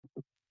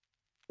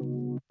Hey,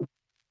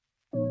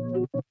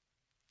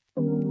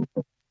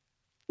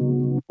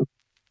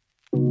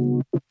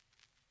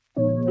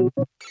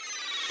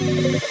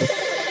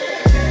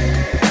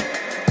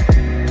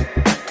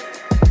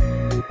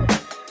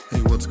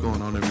 what's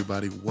going on,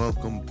 everybody?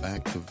 Welcome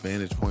back to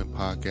Vantage Point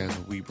Podcast,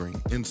 where we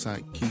bring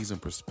insight, keys, and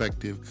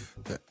perspective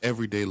to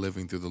everyday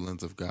living through the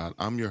lens of God.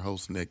 I'm your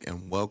host, Nick,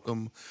 and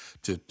welcome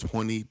to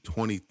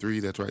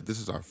 2023. That's right. This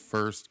is our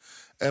first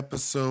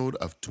episode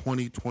of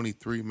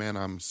 2023. Man,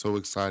 I'm so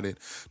excited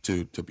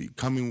to be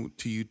coming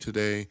to you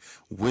today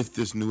with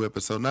this new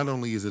episode. Not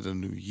only is it a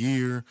new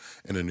year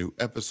and a new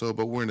episode,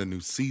 but we're in a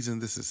new season.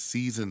 This is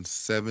season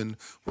 7.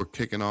 We're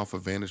kicking off a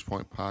Vantage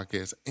Point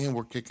Podcast, and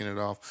we're kicking it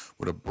off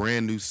with a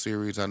brand new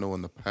series. I know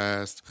in the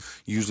past,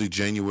 usually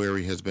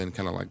January has been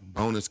kind of like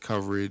bonus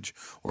coverage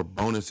or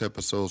bonus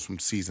episodes from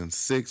season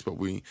 6, but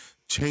we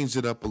changed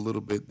it up a little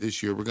bit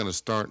this year. We're going to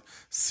start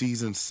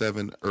season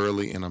 7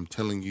 early, and I'm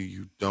telling you,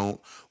 you don't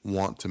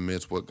want to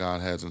miss what God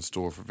has in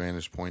store for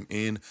Vantage Point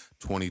in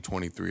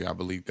 2023. I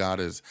believe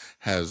God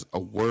has a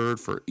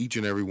word for each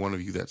and every one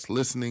of you that's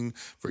listening,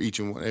 for each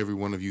and every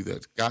one of you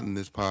that's gotten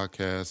this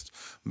podcast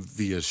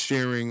via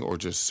sharing or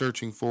just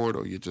searching for it,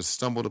 or you just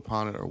stumbled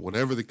upon it, or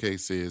whatever the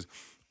case is,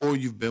 or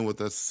you've been with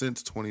us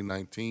since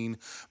 2019.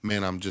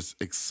 Man, I'm just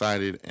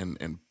excited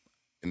and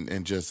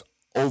just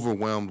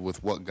overwhelmed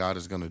with what God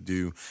is going to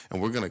do,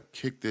 and we're going to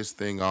kick this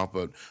thing off.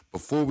 But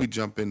before we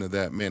jump into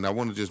that, man, I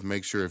want to just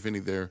make sure if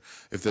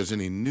there's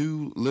any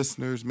new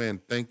listeners,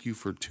 man, thank you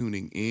for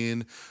tuning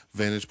in.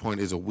 Vantage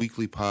Point is a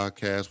weekly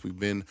podcast. We've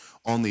been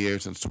on the air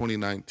since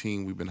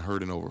 2019. We've been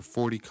heard in over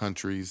 40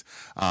 countries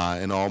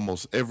in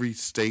almost every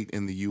state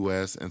in the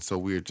U.S., and so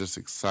we're just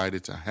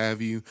excited to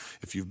have you.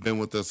 If you've been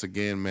with us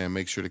again, man,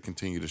 make sure to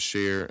continue to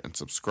share and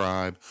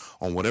subscribe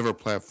on whatever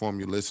platform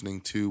you're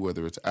listening to,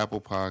 whether it's Apple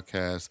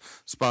Podcasts,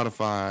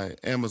 Spotify,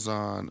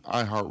 Amazon,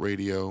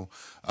 iHeartRadio,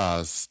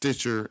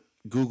 Stitcher,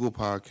 Google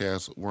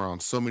Podcasts. We're on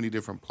so many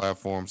different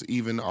platforms,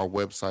 even our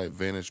website,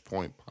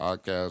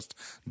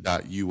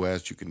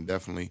 vantagepointpodcast.us. You can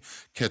definitely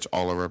catch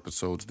all our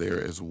episodes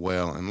there as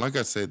well. And like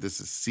I said, this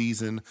is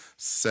season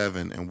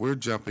 7, and we're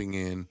jumping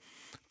in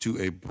to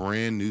a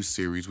brand new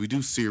series. We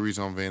do series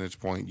on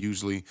Vantage Point,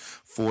 usually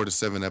 4 to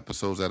 7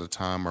 episodes at a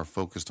time are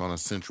focused on a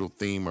central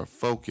theme or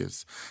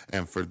focus.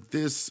 And for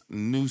this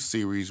new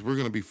series, we're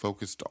going to be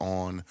focused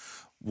on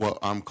what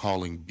I'm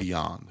calling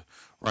Beyond,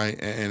 right?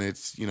 And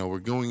it's, we're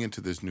going into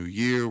this new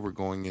year. We're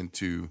going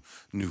into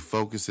new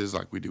focuses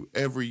like we do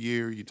every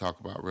year. You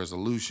talk about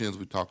resolutions.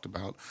 We talked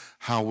about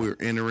how we're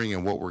entering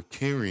and what we're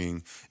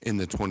carrying in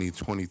the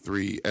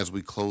 2023 as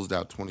we closed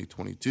out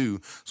 2022.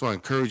 So I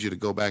encourage you to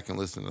go back and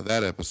listen to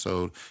that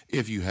episode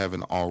if you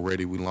haven't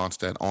already. We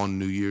launched that on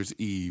New Year's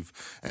Eve.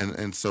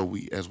 And so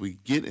as we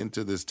get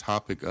into this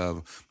topic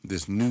of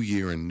this new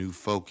year and new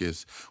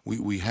focus,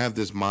 we have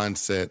this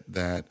mindset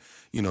that,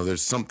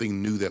 there's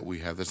something new that we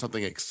have. There's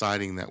something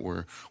exciting that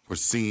we're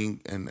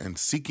seeing and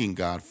seeking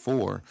God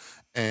for.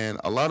 And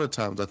a lot of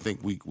times I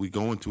think we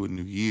go into a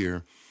new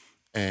year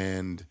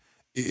and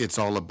it's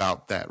all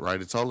about that,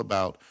 right? It's all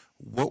about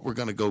what we're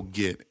going to go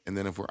get. And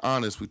then if we're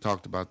honest, we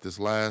talked about this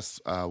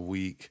last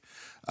week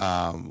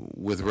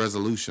with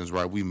resolutions,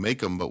 right? We make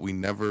them, but we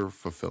never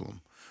fulfill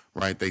them.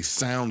 Right? They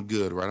sound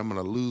good, right? I'm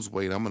going to lose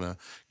weight. I'm going to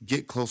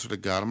get closer to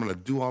God. I'm going to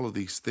do all of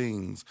these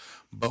things,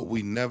 but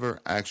we never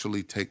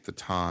actually take the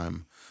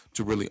time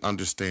to really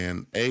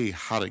understand, A,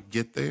 how to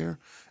get there,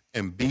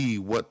 and B,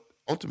 what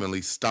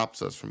ultimately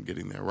stops us from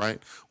getting there,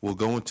 right? We'll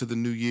go into the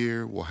new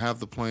year, we'll have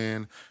the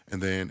plan,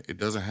 and then it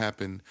doesn't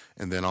happen,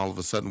 and then all of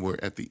a sudden we're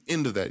at the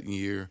end of that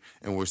year,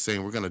 and we're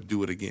saying we're going to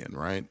do it again,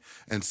 right?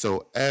 And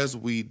so as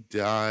we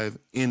dive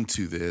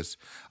into this,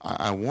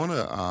 I want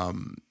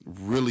to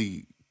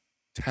really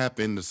tap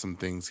into some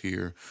things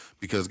here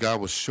because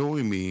God was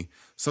showing me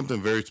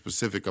something very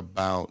specific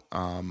about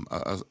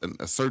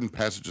a certain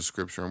passage of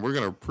scripture, and we're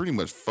going to pretty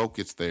much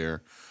focus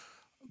there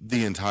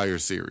the entire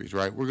series,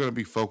 right? We're going to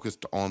be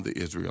focused on the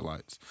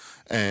Israelites.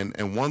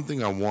 And one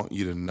thing I want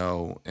you to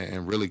know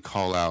and really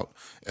call out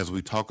as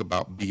we talk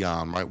about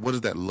beyond, right? What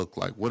does that look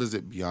like? What is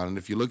it beyond? And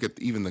if you look at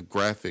even the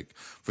graphic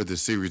for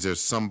this series,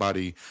 there's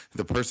the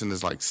person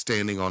is like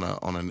standing on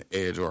an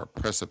edge or a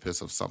precipice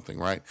of something,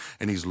 right?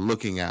 And he's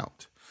looking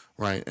out.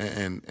 Right.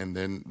 And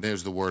then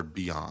there's the word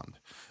beyond.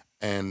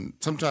 And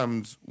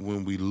sometimes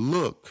when we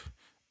look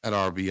at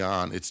our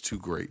beyond, it's too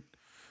great.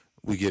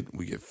 We get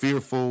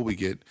fearful, we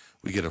get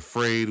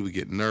afraid, we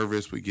get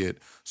nervous, we get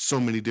so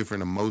many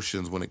different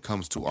emotions when it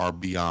comes to our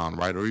beyond,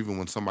 right? Or even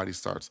when somebody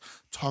starts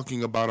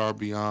talking about our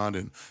beyond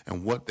and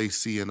what they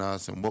see in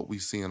us and what we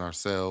see in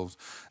ourselves,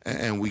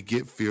 and we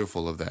get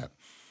fearful of that.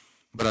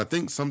 But I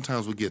think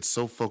sometimes we get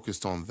so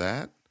focused on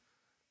that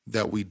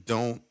we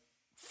don't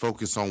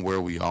focus on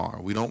where we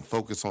are. We don't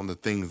focus on the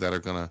things that are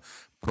going to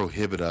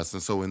prohibit us.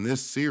 And so in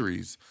this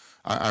series,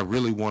 I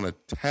really want to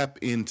tap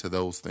into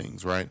those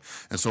things, right?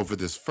 And so for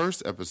this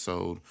first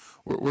episode,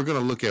 we're going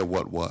to look at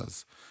what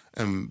was.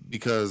 And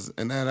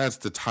that's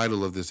the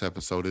title of this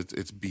episode.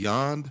 It's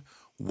Beyond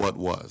What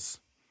Was.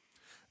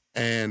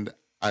 And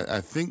I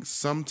think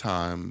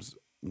sometimes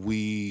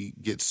we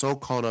get so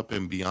caught up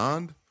in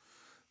beyond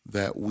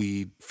that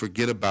we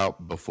forget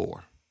about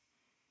before.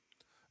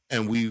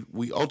 And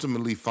we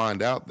ultimately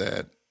find out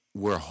that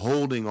we're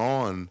holding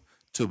on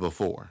to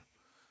before.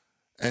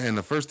 And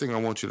the first thing I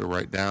want you to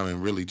write down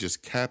and really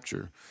just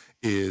capture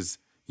is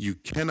you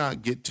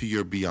cannot get to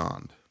your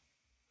beyond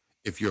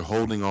if you're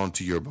holding on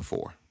to your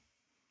before.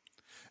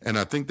 And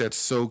I think that's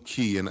so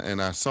key.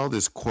 And I saw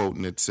this quote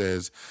and it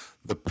says,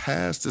 the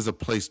past is a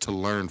place to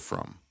learn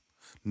from,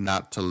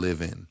 not to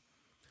live in.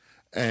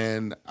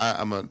 And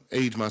I'm going to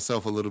age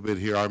myself a little bit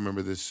here. I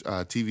remember this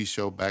TV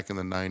show back in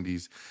the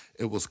 90s.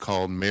 It was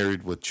called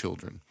Married with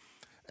Children.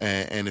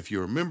 And if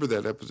you remember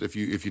that episode,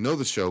 if you know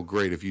the show,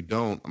 great. If you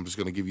don't, I'm just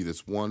going to give you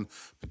this one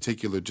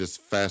particular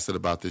just facet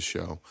about this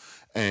show.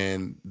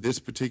 And this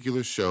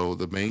particular show,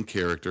 the main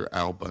character,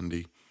 Al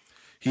Bundy,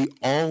 he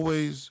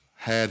always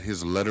had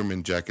his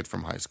Letterman jacket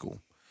from high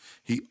school.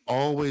 He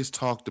always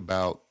talked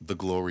about the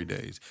glory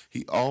days.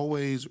 He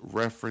always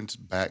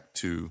referenced back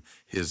to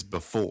his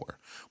before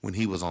when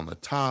he was on the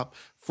top,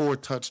 4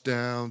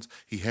 touchdowns.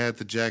 He had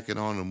the jacket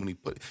on, and when he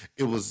put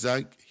it was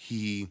like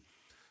he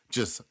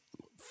just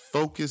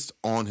focused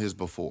on his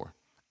before.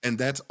 And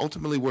that's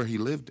ultimately where he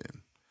lived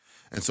in.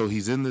 And so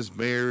he's in this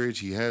marriage,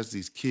 he has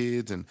these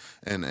kids,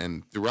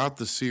 and throughout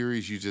the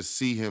series you just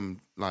see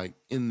him like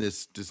in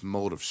this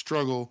mode of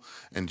struggle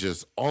and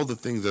just all the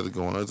things that are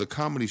going on. It's a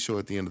comedy show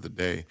at the end of the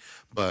day,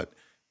 but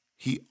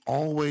he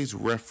always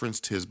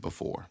referenced his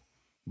before,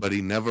 but he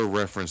never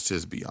referenced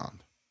his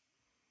beyond.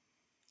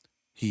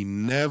 He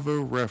never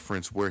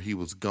referenced where he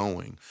was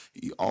going.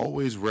 He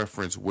always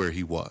referenced where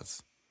he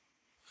was.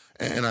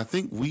 And I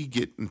think we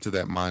get into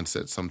that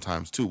mindset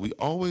sometimes too. We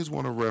always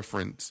want to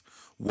reference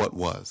what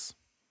was.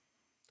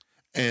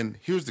 And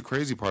here's the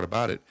crazy part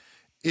about it.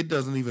 It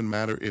doesn't even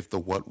matter if the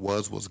what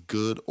was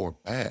good or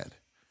bad.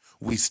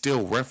 We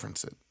still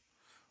reference it,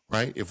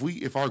 right?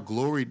 If our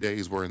glory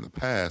days were in the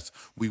past,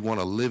 we want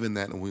to live in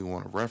that and we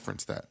want to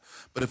reference that.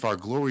 But if our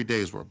glory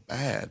days were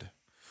bad,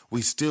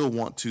 we still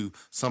want to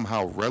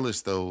somehow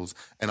relish those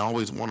and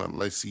always want to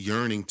like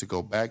yearning to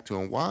go back to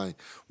them.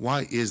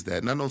 Why is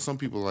that? And I know some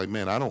people are like,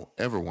 man, I don't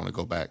ever want to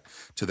go back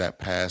to that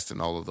past and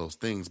all of those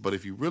things. But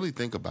if you really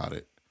think about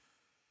it,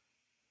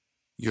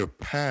 your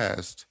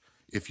past,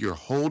 if you're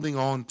holding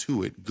on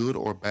to it, good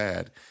or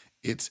bad,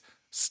 it's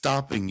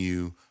stopping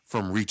you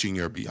from reaching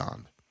your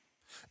beyond.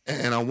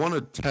 And I want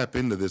to tap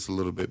into this a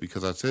little bit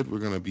because I said we're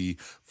going to be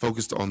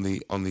focused on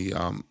the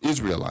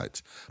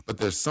Israelites, but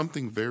there's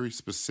something very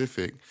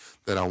specific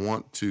that I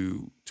want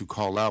to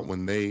call out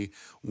when they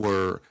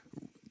were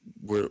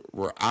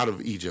out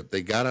of Egypt.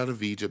 They got out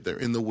of Egypt. They're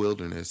in the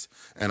wilderness,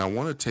 and I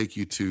want to take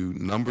you to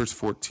Numbers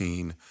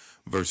 14,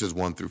 verses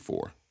 1 through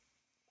 4.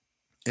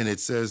 And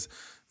it says,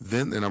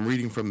 then, and I'm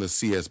reading from the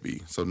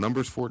CSB. So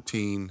Numbers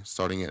 14,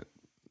 starting at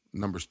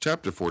Numbers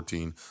chapter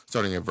 14,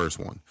 starting at verse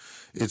 1.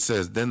 It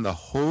says, then the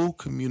whole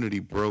community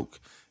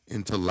broke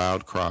into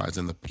loud cries,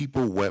 and the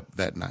people wept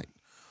that night.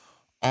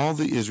 All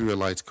the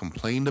Israelites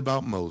complained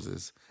about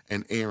Moses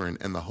and Aaron,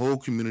 and the whole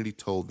community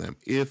told them,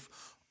 if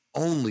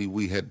only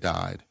we had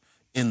died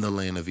in the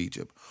land of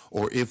Egypt,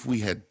 or if we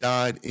had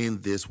died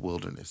in this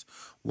wilderness.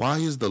 Why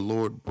is the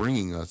Lord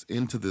bringing us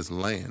into this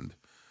land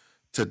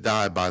to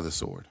die by the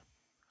sword?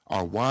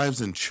 Our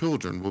wives and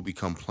children will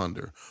become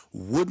plunder.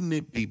 Wouldn't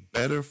it be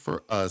better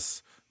for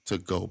us to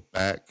go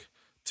back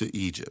to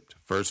Egypt?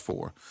 Verse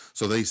 4.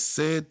 So they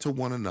said to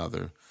one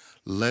another,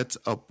 let's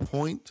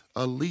appoint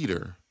a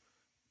leader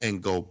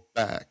and go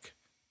back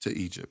to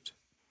Egypt.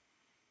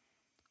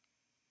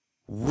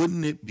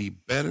 Wouldn't it be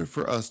better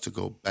for us to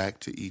go back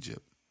to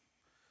Egypt?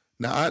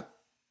 Now,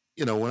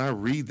 when I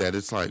read that,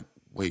 it's like,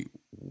 wait,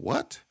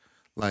 what?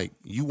 Like,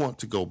 you want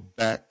to go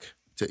back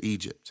to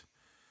Egypt?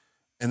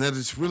 And that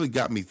just really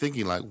got me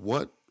thinking, like,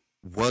 what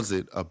was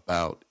it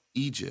about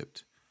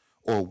Egypt,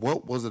 or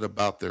what was it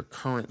about their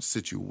current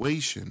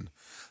situation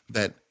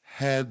that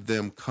had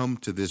them come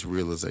to this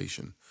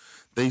realization?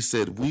 They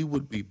said we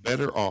would be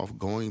better off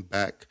going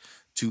back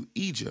to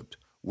Egypt,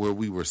 where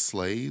we were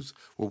slaves,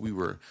 where we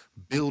were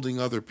building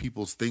other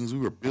people's things. We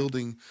were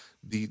building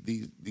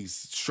these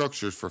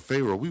structures for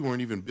Pharaoh. We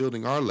weren't even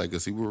building our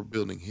legacy. We were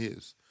building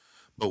his.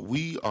 But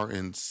we are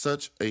in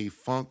such a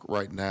funk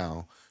right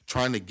now,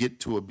 trying to get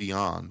to a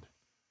beyond,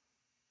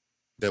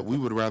 that we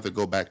would rather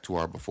go back to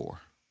our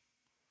before.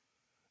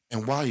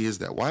 And why is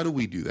that? Why do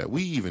we do that?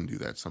 We even do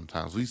that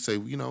sometimes. We say,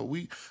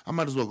 I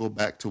might as well go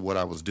back to what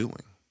I was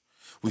doing.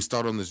 We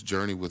start on this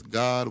journey with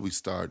God. We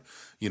start,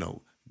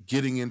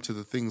 getting into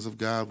the things of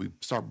God. We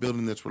start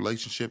building this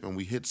relationship, and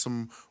we hit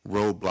some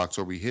roadblocks,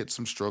 or we hit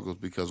some struggles,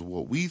 because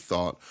what we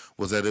thought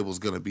was that it was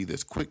going to be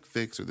this quick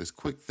fix or this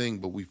quick thing,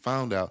 but we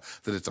found out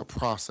that it's a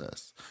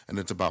process, and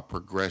it's about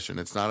progression.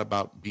 It's not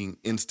about being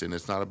instant.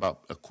 It's not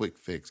about a quick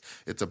fix.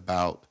 It's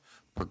about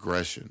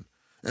progression.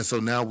 And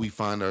so now we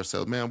find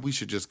ourselves, man, we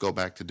should just go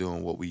back to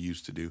doing what we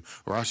used to do,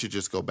 or I should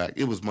just go back.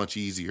 It was much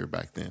easier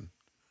back then.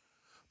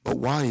 But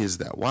why is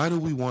that? Why do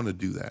we want to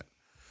do that?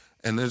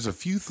 And there's a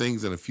few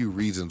things and a few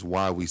reasons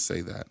why we say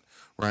that,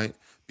 right?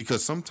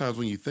 Because sometimes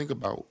when you think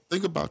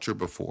about your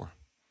before,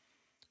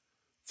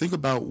 Think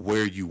about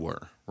where you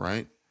were,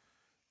 right?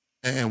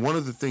 And one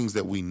of the things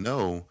that we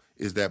know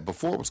is that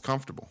before it was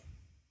comfortable.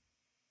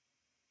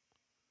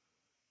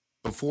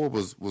 Before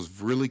was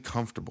really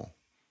comfortable,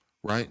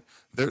 right?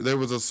 There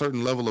was a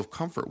certain level of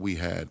comfort we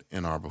had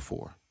in our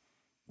before.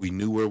 We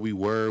knew where we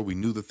were. We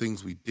knew the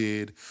things we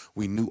did.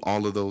 We knew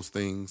all of those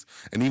things.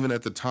 And even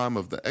at the time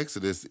of the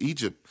Exodus,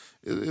 Egypt,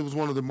 it was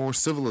one of the more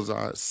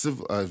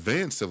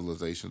advanced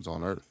civilizations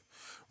on earth,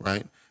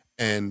 right?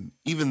 And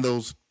even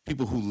those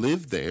people who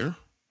lived there,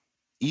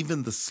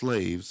 even the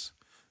slaves,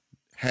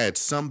 had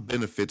some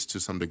benefits to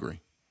some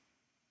degree.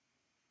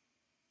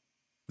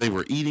 They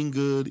were eating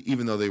good,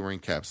 even though they were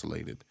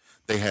encapsulated.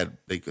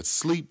 They could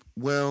sleep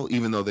well,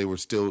 even though they were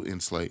still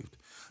enslaved.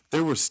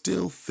 There were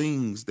still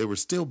things, there were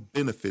still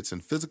benefits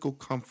and physical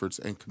comforts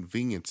and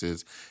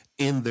conveniences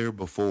in there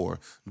before,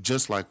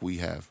 just like we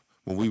have.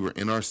 When we were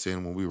in our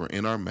sin, when we were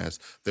in our mess,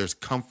 there's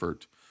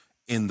comfort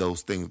in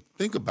those things.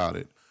 Think about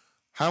it.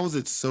 How is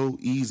it so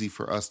easy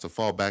for us to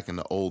fall back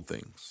into old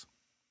things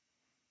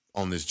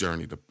on this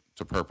journey to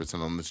purpose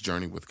and on this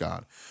journey with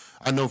God?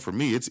 I know for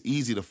me, it's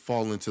easy to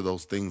fall into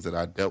those things that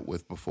I dealt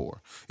with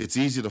before. It's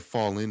easy to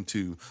fall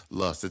into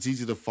lust. It's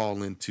easy to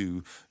fall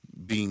into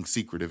being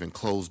secretive and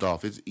closed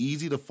off. It's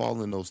easy to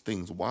fall in those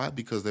things. Why?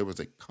 Because there was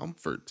a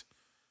comfort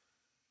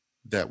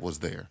that was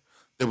there.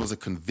 There was a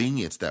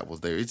convenience that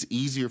was there. It's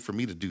easier for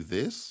me to do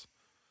this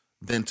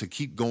than to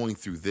keep going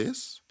through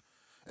this.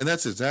 And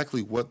that's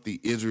exactly what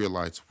the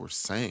Israelites were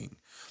saying.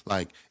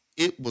 Like,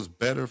 it was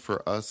better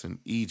for us in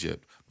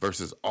Egypt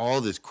versus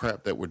all this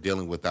crap that we're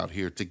dealing with out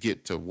here to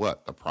get to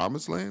what? The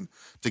promised land?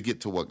 To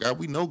get to what? God,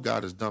 we know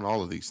God has done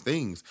all of these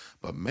things,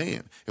 but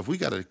man, if we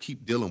got to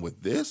keep dealing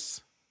with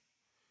this,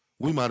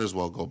 we might as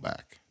well go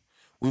back.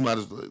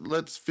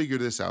 Let's figure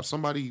this out.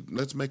 Somebody,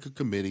 let's make a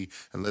committee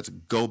and let's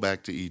go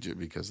back to Egypt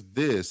because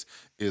this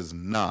is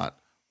not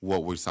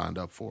what we signed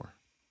up for.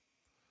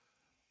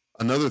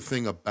 Another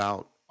thing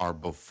about our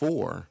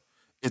before,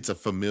 it's a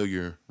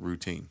familiar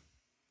routine.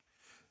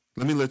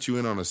 Let me let you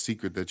in on a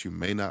secret that you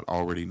may not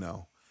already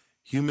know.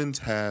 Humans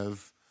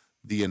have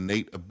the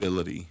innate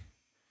ability,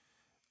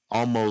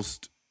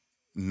 almost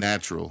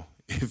natural,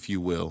 if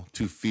you will,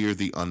 to fear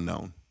the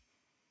unknown.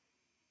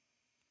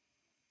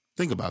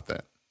 Think about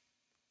that.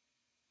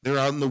 They're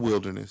out in the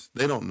wilderness.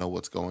 They don't know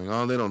what's going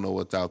on. They don't know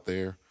what's out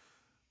there.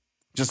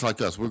 Just like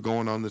us, we're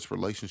going on this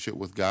relationship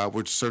with God.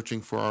 We're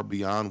searching for our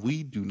beyond.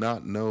 We do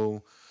not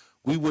know.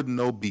 We wouldn't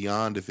know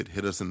beyond if it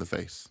hit us in the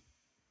face.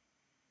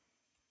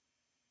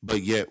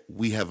 But yet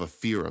we have a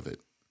fear of it.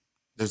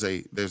 There's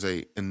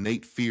a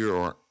innate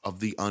fear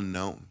of the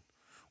unknown.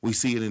 We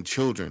see it in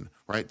children,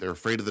 right? They're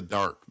afraid of the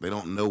dark. They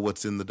don't know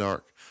what's in the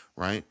dark,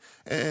 right?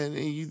 And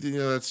you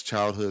know that's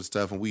childhood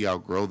stuff, and we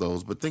outgrow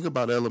those. But think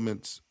about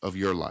elements of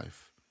your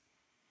life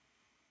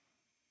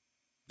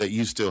that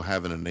you still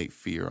have an innate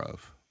fear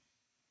of.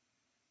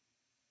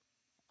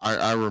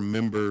 I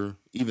remember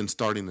even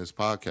starting this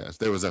podcast,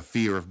 there was a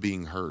fear of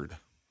being heard.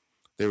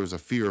 There was a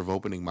fear of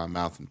opening my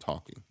mouth and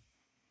talking.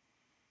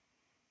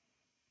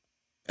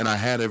 And I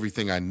had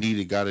everything I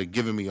needed. God had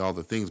given me all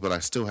the things, but I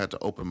still had to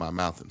open my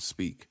mouth and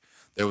speak.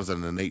 There was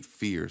an innate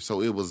fear.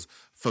 So it was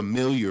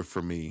familiar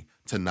for me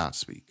to not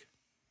speak.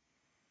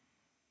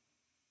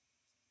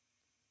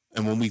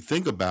 And when we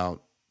think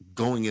about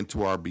going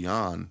into our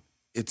beyond,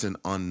 it's an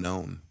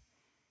unknown.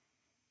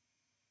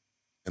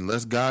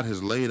 Unless God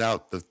has laid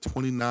out the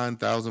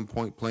 29,000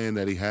 point plan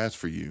that he has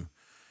for you,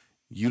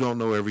 you don't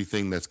know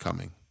everything that's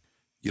coming.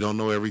 You don't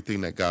know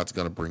everything that God's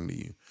going to bring to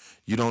you.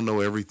 You don't know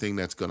everything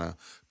that's going to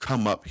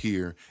come up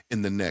here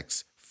in the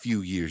next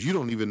few years. You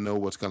don't even know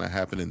what's going to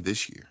happen in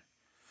this year.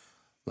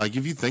 Like,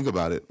 if you think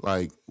about it,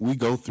 like, we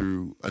go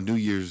through a New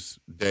Year's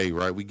Day,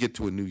 right? We get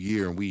to a new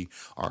year and we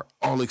are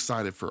all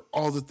excited for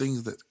all the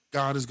things that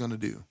God is going to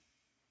do.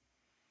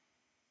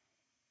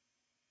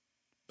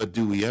 But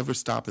do we ever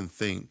stop and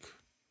think,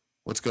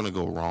 what's going to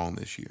go wrong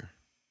this year?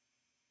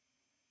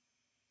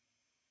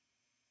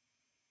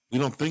 We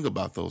don't think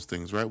about those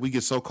things, right? We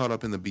get so caught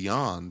up in the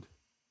beyond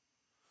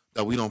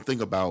that we don't think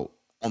about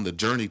on the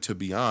journey to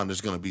beyond,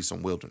 there's going to be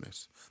some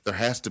wilderness. There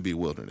has to be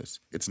wilderness.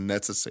 It's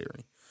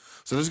necessary.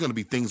 So there's going to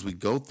be things we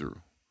go through,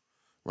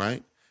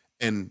 right?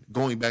 And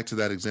going back to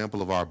that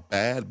example of our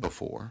bad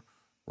before,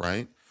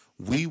 right?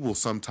 We will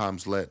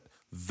sometimes let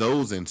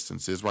those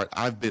instances, right?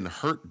 I've been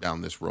hurt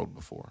down this road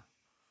before.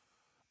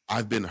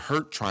 I've been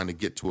hurt trying to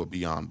get to a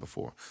beyond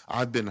before.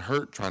 I've been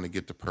hurt trying to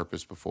get to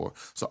purpose before.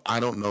 So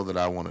I don't know that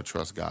I want to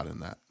trust God in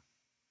that.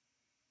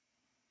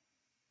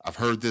 I've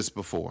heard this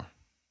before.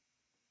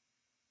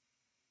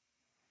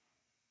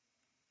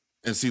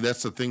 And see,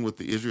 that's the thing with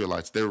the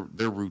Israelites. Their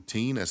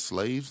routine as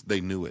slaves,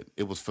 they knew it.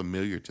 It was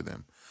familiar to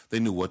them. They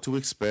knew what to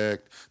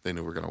expect. They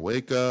knew we're going to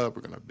wake up.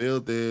 We're going to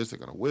build this. They're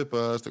going to whip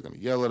us. They're going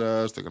to yell at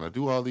us. They're going to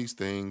do all these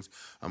things.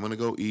 I'm going to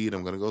go eat.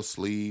 I'm going to go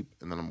sleep.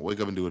 And then I'm going to wake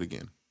up and do it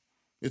again.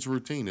 It's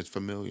routine. It's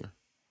familiar.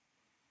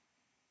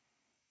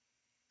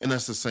 And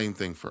that's the same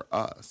thing for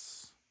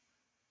us.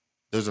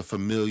 There's a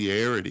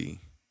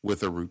familiarity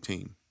with a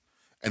routine.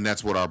 And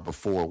that's what our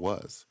before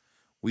was.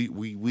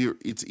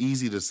 It's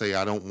easy to say,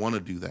 I don't want to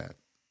do that.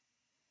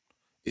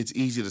 It's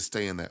easy to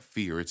stay in that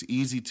fear. It's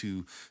easy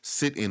to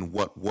sit in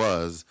what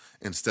was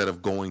instead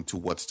of going to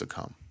what's to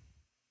come.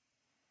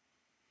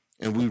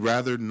 And we'd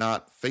rather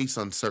not face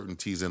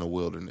uncertainties in a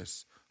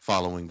wilderness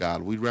following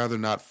God. We'd rather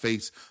not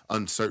face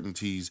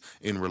uncertainties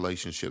in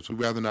relationships. We'd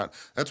rather not.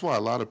 That's why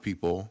a lot of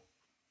people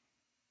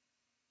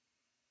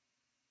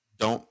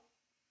don't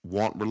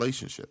want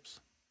relationships.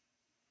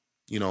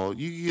 You know,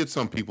 you get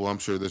some people, I'm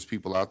sure there's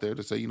people out there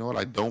that say, you know what,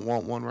 I don't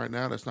want one right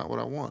now. That's not what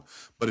I want.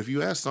 But if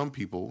you ask some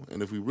people,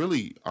 and if we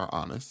really are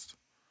honest,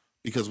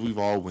 because we've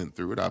all went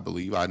through it, I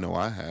believe, I know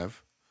I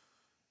have,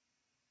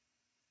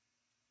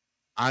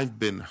 I've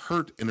been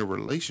hurt in a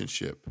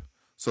relationship,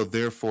 so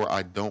therefore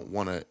I don't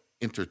want to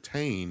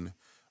entertain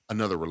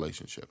another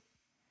relationship.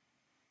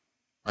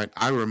 Right?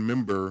 I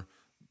remember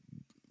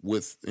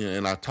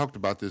and I talked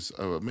about this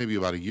maybe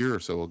about a year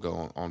or so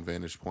ago on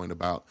Vantage Point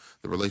about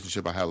the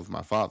relationship I had with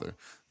my father.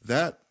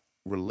 That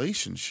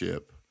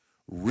relationship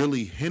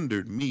really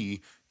hindered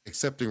me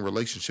accepting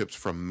relationships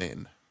from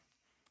men,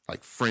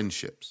 like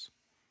friendships,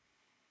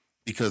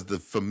 because the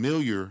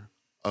familiar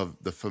of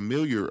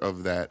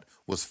that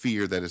was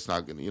fear that it's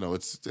not going to,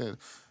 it's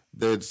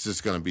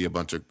just going to be a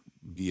bunch of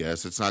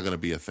BS. It's not going to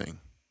be a thing.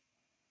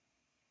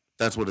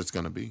 That's what it's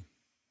going to be.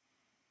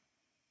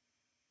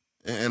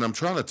 And I'm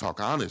trying to talk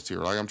honest here.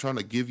 Like, I'm trying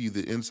to give you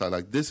the insight.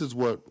 Like, this is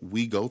what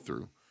we go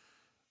through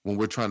when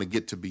we're trying to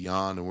get to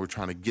beyond and we're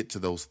trying to get to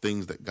those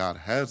things that God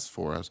has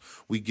for us.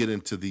 We get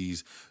into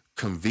these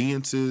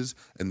conveniences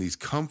and these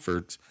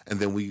comforts,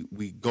 and then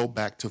we go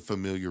back to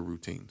familiar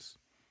routines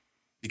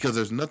because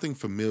there's nothing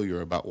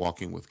familiar about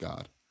walking with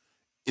God.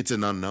 It's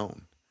an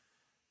unknown,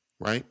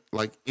 right?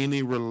 Like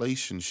any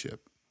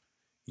relationship,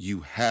 you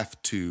have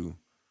to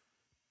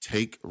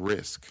take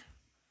risk,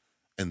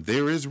 and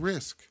there is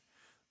risk.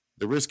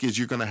 The risk is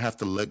you're going to have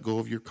to let go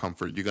of your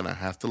comfort. You're going to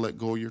have to let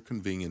go of your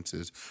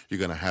conveniences. You're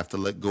going to have to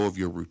let go of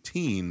your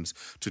routines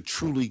to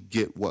truly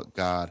get what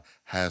God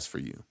has for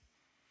you.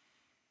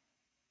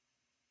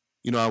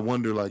 You know, I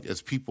wonder, like,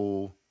 as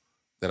people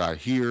that I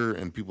hear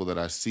and people that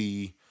I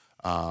see,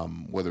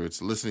 whether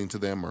it's listening to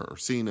them or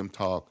seeing them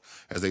talk,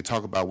 as they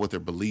talk about what they're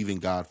believing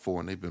God for,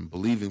 and they've been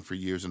believing for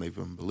years and they've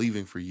been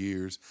believing for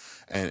years,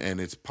 and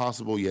it's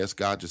possible, yes,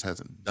 God just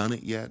hasn't done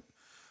it yet.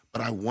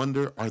 But I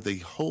wonder, are they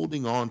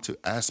holding on to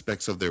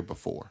aspects of their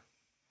before?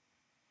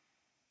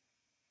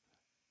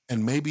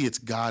 And maybe it's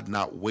God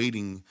not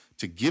waiting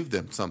to give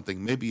them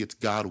something. Maybe it's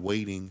God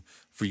waiting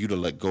for you to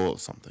let go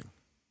of something.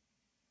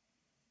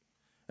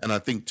 And I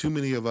think too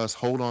many of us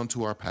hold on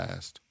to our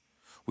past.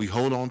 We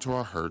hold on to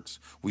our hurts.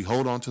 We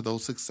hold on to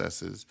those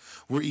successes.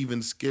 We're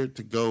even scared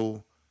to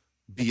go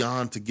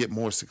beyond to get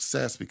more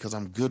success because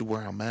I'm good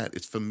where I'm at.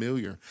 It's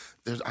familiar.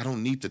 I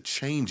don't need to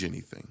change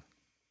anything.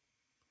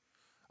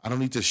 I don't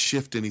need to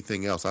shift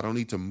anything else. I don't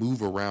need to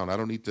move around. I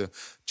don't need to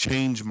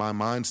change my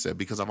mindset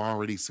because I'm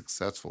already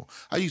successful.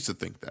 I used to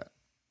think that.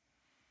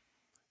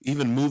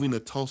 Even moving to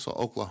Tulsa,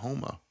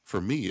 Oklahoma,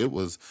 for me, it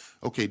was,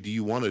 okay, do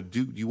you want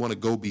to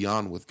go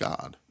beyond with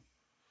God?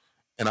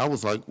 And I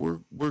was like,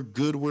 we're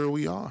good where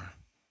we are.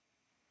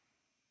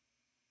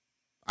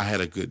 I had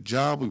a good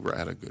job. We were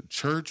at a good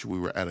church. We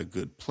were at a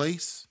good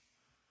place.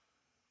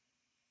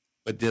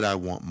 But did I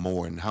want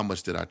more? And how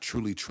much did I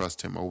truly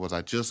trust him? Or was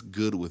I just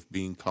good with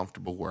being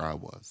comfortable where I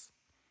was?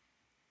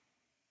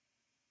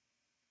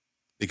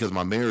 Because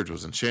my marriage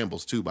was in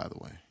shambles too, by the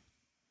way.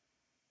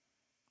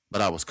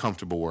 But I was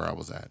comfortable where I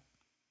was at.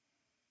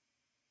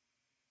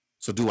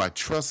 So do I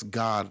trust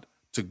God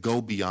to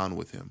go beyond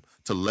with him,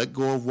 to let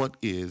go of what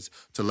is,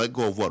 to let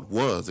go of what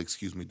was,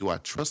 Do I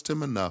trust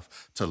him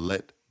enough to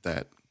let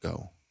that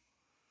go?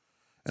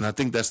 And I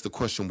think that's the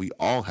question we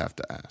all have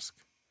to ask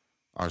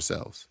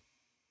ourselves.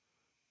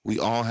 We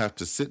all have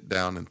to sit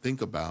down and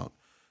think about,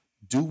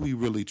 do we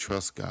really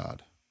trust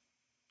God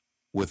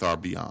with our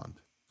beyond?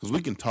 Because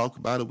we can talk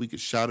about it, we can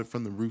shout it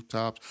from the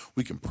rooftops,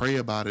 we can pray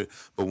about it,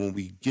 but when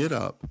we get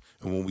up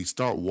and when we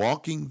start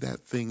walking that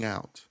thing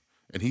out,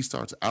 and he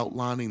starts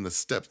outlining the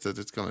steps that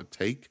it's going to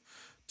take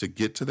to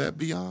get to that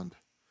beyond,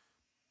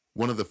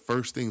 one of the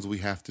first things we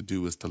have to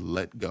do is to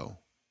let go.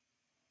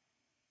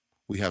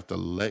 We have to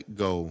let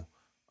go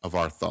of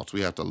our thoughts.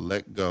 We have to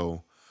let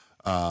go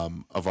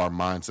of our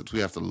mindsets. We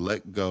have to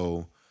let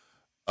go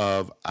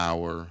of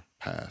our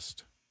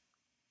past.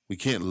 We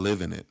can't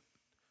live in it.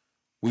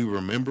 We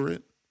remember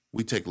it.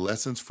 We take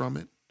lessons from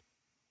it.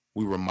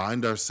 We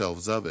remind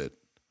ourselves of it,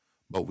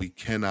 but we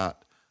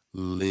cannot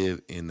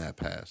live in that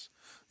past.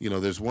 You know,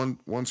 there's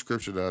one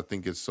scripture that I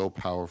think is so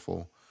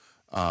powerful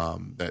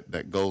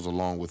that goes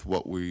along with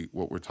what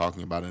we're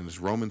talking about, and it's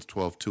Romans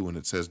 12:2, and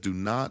it says, "Do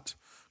not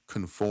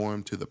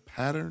conform to the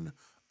pattern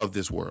of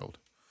this world,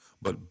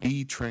 but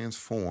be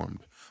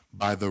transformed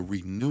by the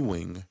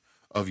renewing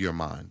of your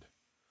mind.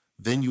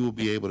 Then you will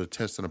be able to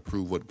test and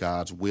approve what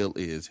God's will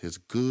is, his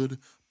good,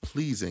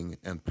 pleasing,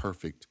 and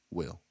perfect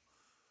will."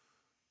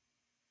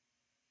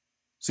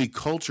 See,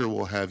 culture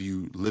will have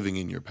you living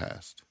in your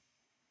past.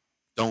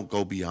 Don't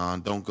go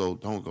beyond. Don't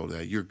go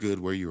there. You're good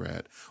where you're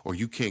at, or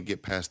you can't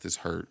get past this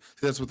hurt.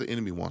 See, that's what the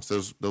enemy wants.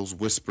 Those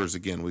whispers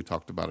again we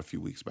talked about a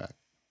few weeks back.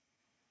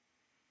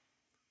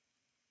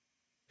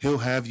 He'll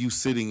have you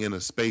sitting in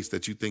a space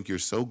that you think you're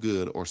so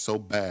good or so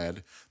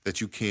bad that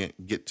you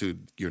can't get to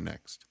your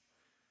next.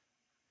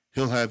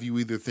 He'll have you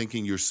either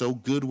thinking you're so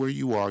good where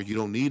you are, you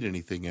don't need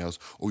anything else,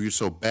 or you're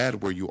so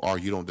bad where you are,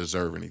 you don't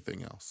deserve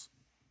anything else.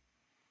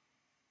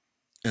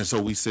 And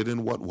so we sit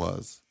in what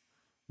was.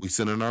 We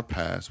sit in our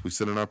past. We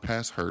sit in our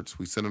past hurts.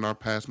 We sit in our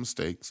past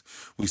mistakes.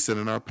 We sit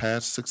in our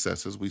past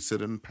successes. We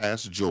sit in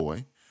past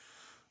joy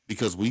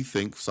because we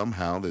think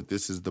somehow that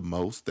this is the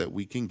most that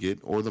we can get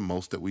or the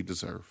most that we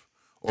deserve,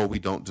 or we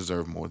don't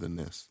deserve more than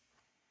this.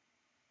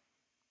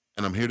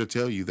 And I'm here to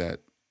tell you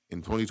that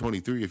in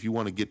 2023, if you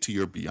want to get to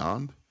your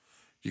beyond,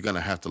 you're going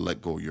to have to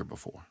let go of your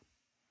before.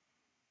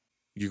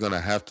 You're going to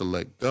have to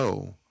let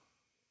go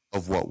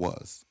of what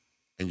was.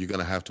 And you're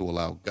going to have to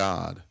allow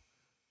God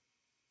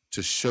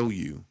to show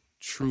you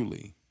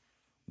truly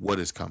what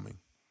is coming.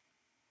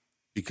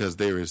 Because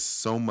there is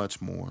so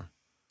much more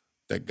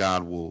that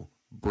God will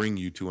bring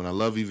you to. And I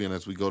love, even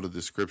as we go to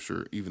the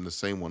scripture, even the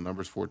same one,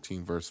 Numbers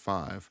 14, verse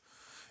 5,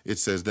 it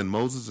says, "Then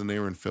Moses and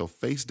Aaron fell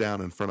face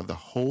down in front of the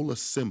whole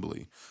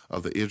assembly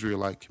of the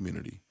Israelite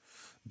community.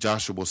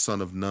 Joshua,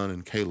 son of Nun,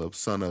 and Caleb,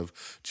 son of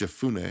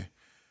Jephunneh,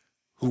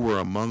 who were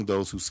among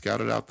those who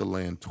scouted out the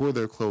land, tore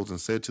their clothes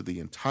and said to the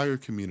entire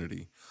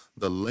community,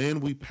 'The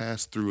land we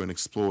passed through and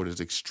explored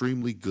is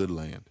extremely good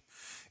land.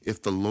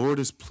 If the Lord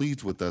is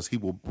pleased with us, he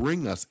will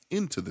bring us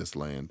into this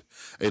land,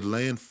 a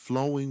land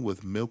flowing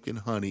with milk and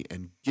honey,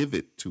 and give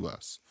it to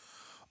us.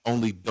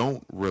 Only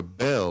don't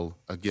rebel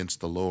against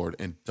the Lord,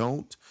 and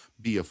don't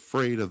be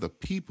afraid of the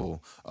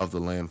people of the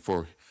land,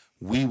 for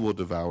we will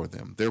devour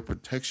them. Their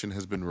protection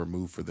has been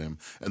removed for them,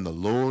 and the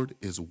Lord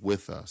is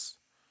with us.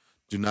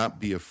 Do not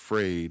be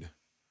afraid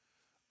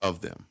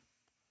of them.'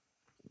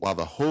 While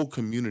the whole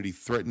community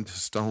threatened to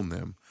stone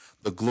them,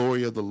 the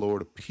glory of the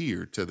Lord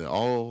appeared to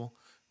all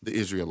the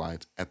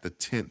Israelites at the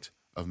tent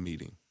of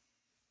meeting."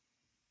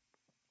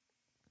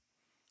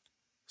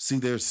 See,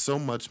 there's so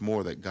much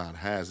more that God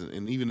has.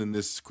 And even in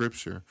this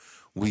scripture,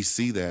 we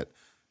see that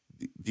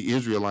the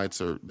Israelites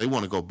they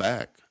want to go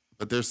back,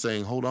 but they're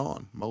saying, hold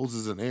on.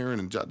 Moses and Aaron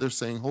and they're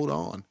saying, hold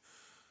on.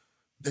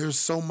 There's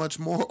so much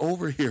more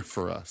over here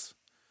for us.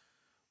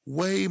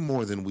 Way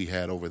more than we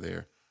had over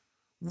there.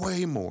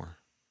 Way more.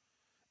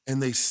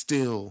 And they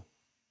still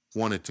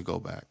wanted to go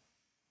back.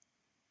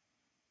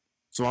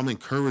 So I'm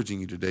encouraging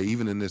you today,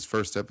 even in this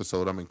first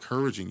episode, I'm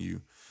encouraging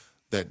you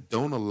that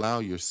don't allow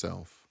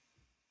yourself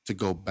to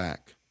go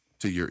back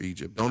to your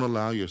Egypt. Don't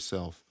allow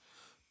yourself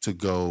to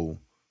go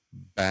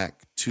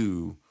back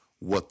to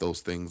what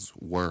those things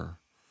were.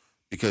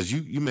 Because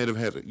you may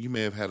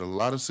have had a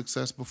lot of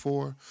success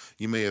before.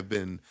 You may have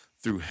been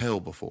through hell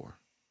before.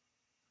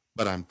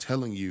 But I'm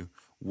telling you,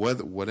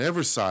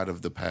 whatever side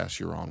of the past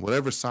you're on,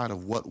 whatever side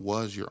of what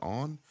was you're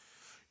on,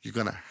 you're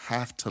going to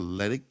have to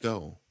let it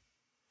go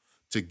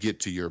to get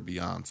to your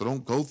beyond. So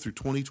don't go through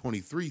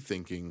 2023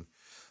 thinking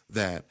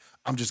that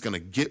I'm just going to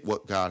get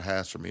what God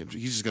has for me.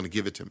 He's just going to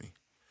give it to me.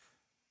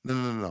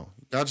 No.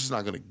 God's just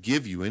not going to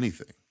give you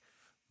anything.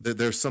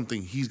 There's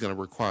something he's going to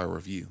require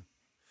of you.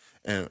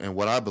 And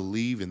what I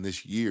believe in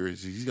this year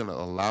is he's going to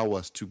allow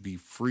us to be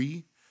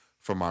free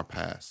from our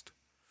past.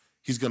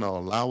 He's going to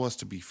allow us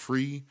to be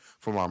free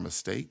from our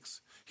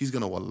mistakes. He's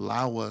going to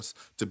allow us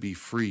to be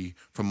free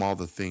from all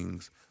the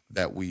things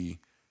that we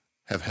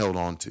have held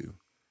on to.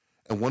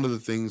 And one of the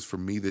things for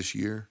me this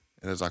year,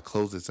 and as I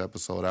close this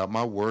episode out,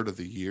 my word of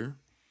the year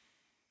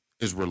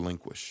is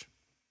relinquish.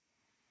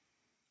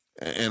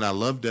 And I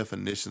love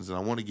definitions, and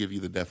I want to give you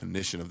the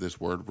definition of this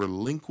word.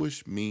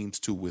 Relinquish means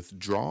to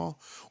withdraw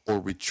or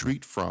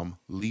retreat from,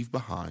 leave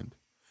behind,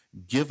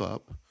 give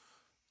up,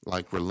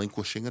 like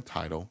relinquishing a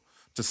title,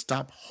 to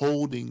stop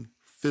holding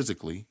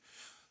physically,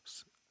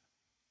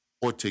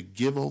 or to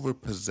give over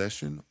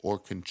possession or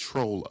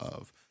control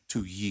of,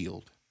 to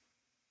yield.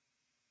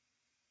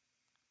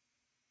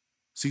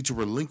 See, to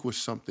relinquish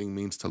something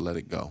means to let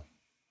it go.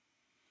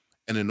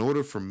 And in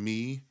order for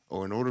me,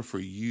 or in order for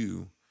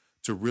you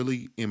to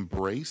really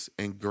embrace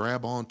and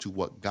grab on to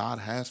what God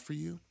has for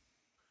you,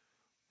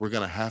 we're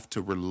going to have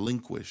to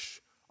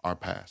relinquish our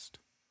past.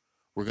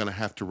 We're going to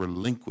have to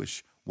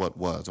relinquish what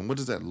was. And what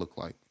does that look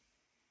like?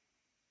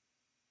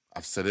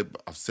 I've said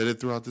it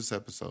throughout this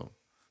episode.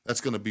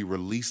 That's going to be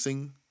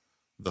releasing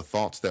the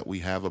thoughts that we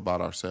have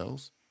about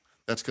ourselves.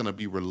 That's going to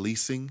be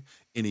releasing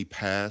any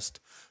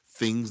past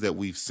things that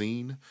we've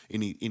seen,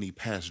 any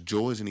past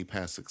joys, any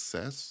past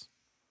success.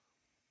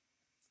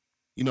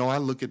 You know, I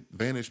look at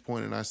Vantage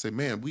Point and I say,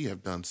 man, we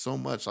have done so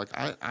much. Like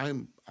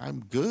I'm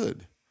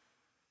good.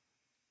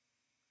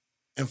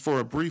 And for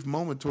a brief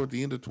moment toward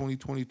the end of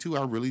 2022,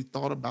 I really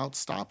thought about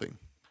stopping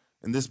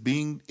and this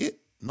being it,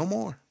 no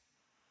more.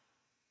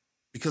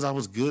 Because I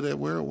was good at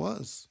where it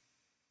was.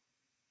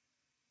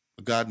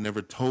 But God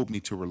never told me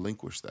to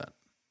relinquish that.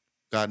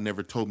 God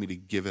never told me to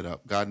give it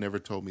up. God never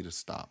told me to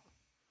stop.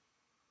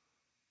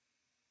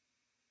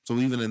 So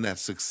even in that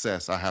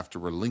success, I have to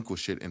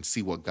relinquish it and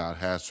see what God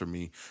has for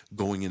me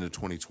going into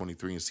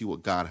 2023 and see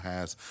what God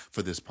has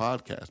for this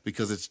podcast,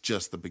 because it's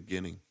just the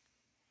beginning.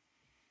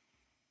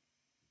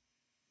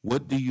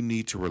 What do you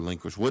need to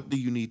relinquish? What do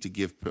you need to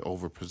give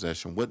over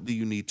possession? What do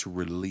you need to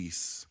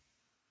release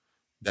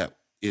that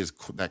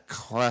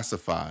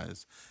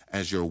classifies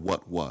as your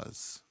what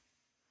was,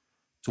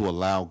 to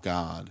allow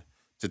God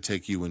to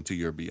take you into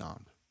your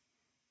beyond?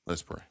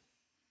 Let's pray.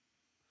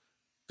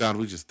 God,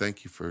 we just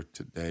thank you for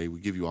today. We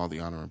give you all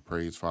the honor and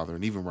praise, Father.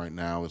 And even right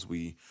now, as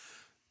we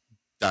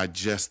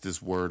digest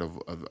this word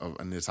of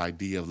and this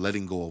idea of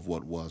letting go of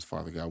what was,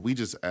 Father God, we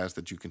just ask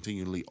that you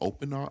continually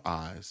open our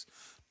eyes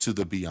to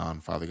the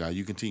beyond, Father God.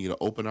 You continue to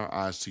open our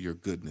eyes to your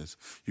goodness.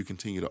 You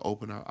continue to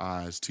open our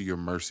eyes to your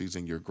mercies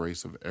and your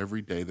grace of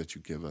every day that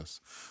you give us.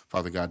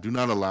 Father God, do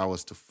not allow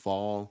us to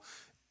fall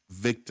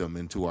victim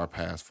into our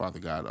past, Father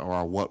God, or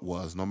our what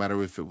was, no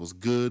matter if it was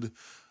good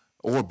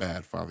or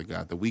bad, Father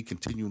God, that we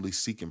continually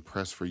seek and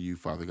press for you,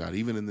 Father God,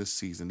 even in this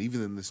season,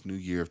 even in this new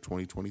year of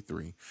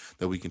 2023,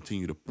 that we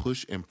continue to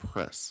push and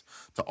press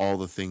to all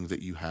the things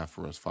that you have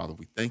for us, Father.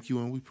 We thank you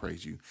and we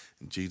praise you.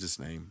 In Jesus'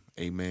 name,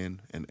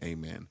 amen and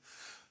amen.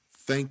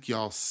 Thank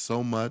y'all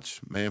so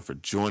much, man, for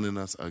joining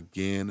us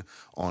again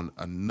on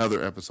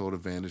another episode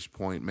of Vantage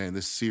Point. Man,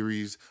 this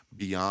series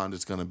Beyond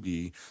is going to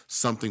be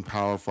something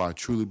powerful. I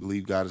truly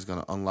believe God is going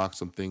to unlock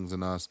some things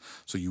in us.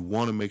 So you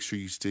want to make sure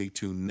you stay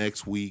tuned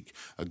next week.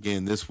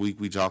 Again, this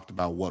week we talked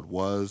about what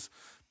was.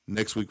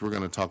 Next week, we're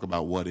going to talk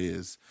about what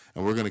is,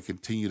 and we're going to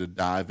continue to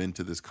dive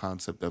into this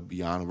concept of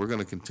beyond. We're going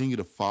to continue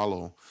to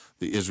follow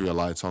the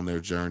Israelites on their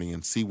journey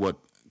and see what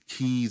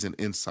keys and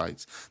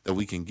insights that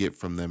we can get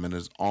from them. And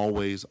as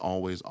always,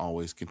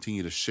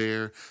 continue to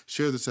share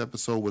this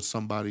episode with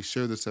somebody,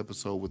 share this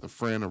episode with a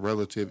friend, a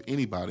relative,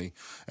 anybody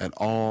at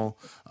all.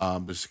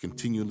 Just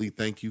continually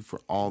thank you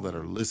for all that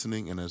are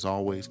listening. And as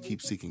always,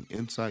 keep seeking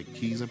insight,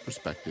 keys, and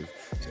perspective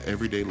to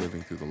everyday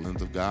living through the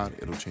lens of God.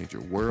 It'll change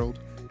your world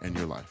and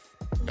your life.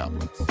 God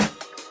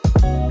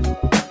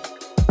bless.